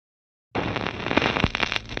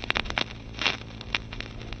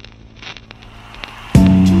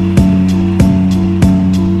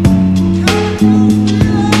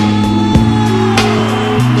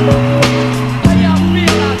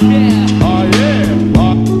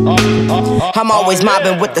I'm always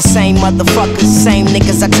mobbing with the same motherfuckers, same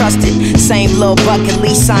niggas I trusted, same little bucket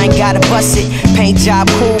lease, I ain't gotta bust it. Paint job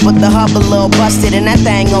cool, but the hub a little busted, and that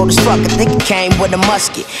thing old as fuck, I think it came with a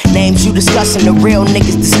musket. Names you discussing, the real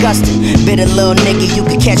niggas disgusting. Bitter little nigga, you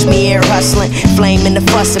can catch me air hustling, flame in the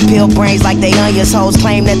fuss and peel brains like they onions. Hoes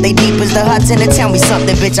claim that they deep as the Hudson, and tell me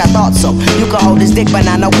something, bitch, I thought so. You can hold this dick, but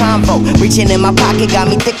not no combo. Reaching in my pocket, got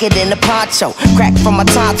me thicker than the poncho. Crack from my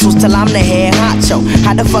tonsils till I'm the head honcho.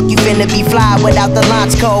 How the fuck you finna be fly without the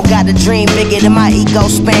launch code? Got a dream bigger than my ego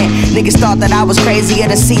span. Niggas thought that I was crazy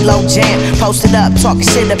at a CeeLo jam. Posted up, talking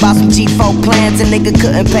shit about some G4 plans, and nigga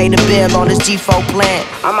couldn't pay the bill on his G4 plan.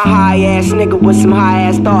 I'm a high ass nigga with some high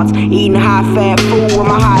ass thoughts, eating high fat food with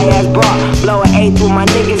my high ass bra. Blow an eighth with my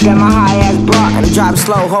niggas, got my high ass bra. And I'm driving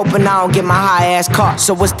slow, hoping I don't get my high ass caught.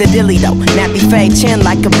 So what's the dilly though? Nappy fade chin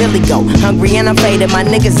like a billy goat. Hungry and I'm faded, my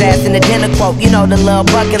niggas ass in the dinner quote. You know the little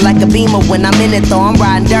bucket like a beamer when I'm in it though. I'm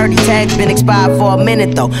riding dirty, tags been expired for a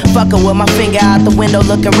minute though. Fucking with my finger out the window,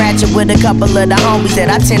 looking ratchet with a couple of the homies that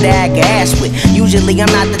I tend to act ass with. Usually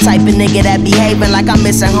I'm not the type of nigga that behaving like I'm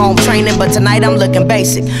missing home training, but tonight I'm looking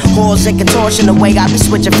basic. Whores and contortion, the way I be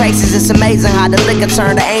switching faces. It's amazing how the liquor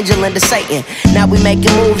turned the angel into Satan. Now we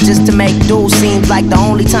making moves just to make do. Seems like the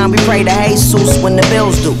only time we pray to Jesus when the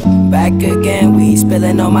bills due. Back again, we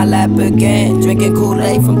spilling on my lap again. Drinking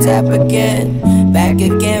Kool-Aid from tap again. Back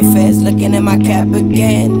again, feds looking at my cap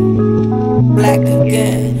again. Black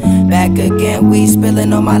again, back again, we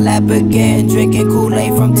spilling on my lap again. Drinking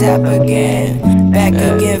Kool-Aid from tap again. Back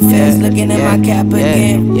again, feds looking at my cap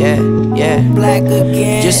again. Black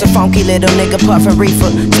again. Just a funky little nigga puffin'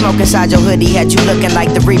 reefer. Smoke inside your hoodie had you looking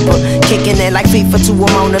like the Reaper. Kicking it like FIFA to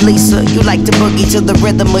a Mona Lisa. You like to boogie to the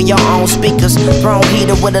rhythm of your own speakers. Throne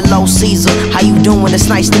heater with a low Caesar. How you doing? It's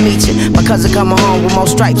nice to meet you. My cousin coming home with more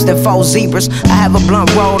stripes than 4 zebras. I have a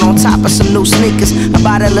blunt rolled on top of some new sneakers. A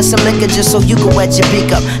bottle of some liquor just so you can wet your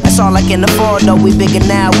beak up. That's all I can afford though, we bigger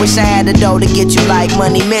now. Wish I had the dough to get you like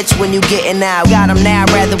Money Mitch when you getting out. Got them now,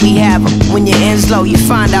 rather we have them. When your ends low, you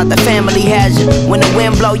find out the family has you. When the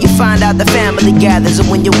wind blow, you find out the family gathers. And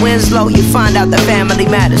when your wind's low, you find out the family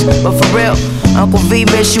matters. But for real, Uncle V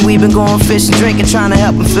miss you. We been going fishing, drinking, trying to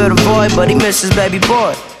help him fill the void, but he misses baby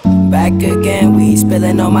boy. Back again, we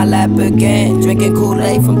spilling on my lap again. Drinking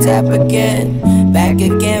Kool-Aid from tap again. Back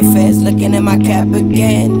again, feds looking at my cap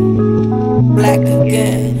again. Black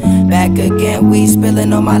again, back again, we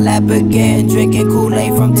spilling on my lap again. Drinking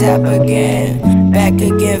Kool-Aid from tap again. Back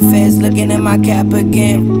again, feds looking at my cap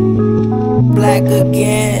again. Black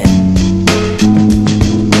again.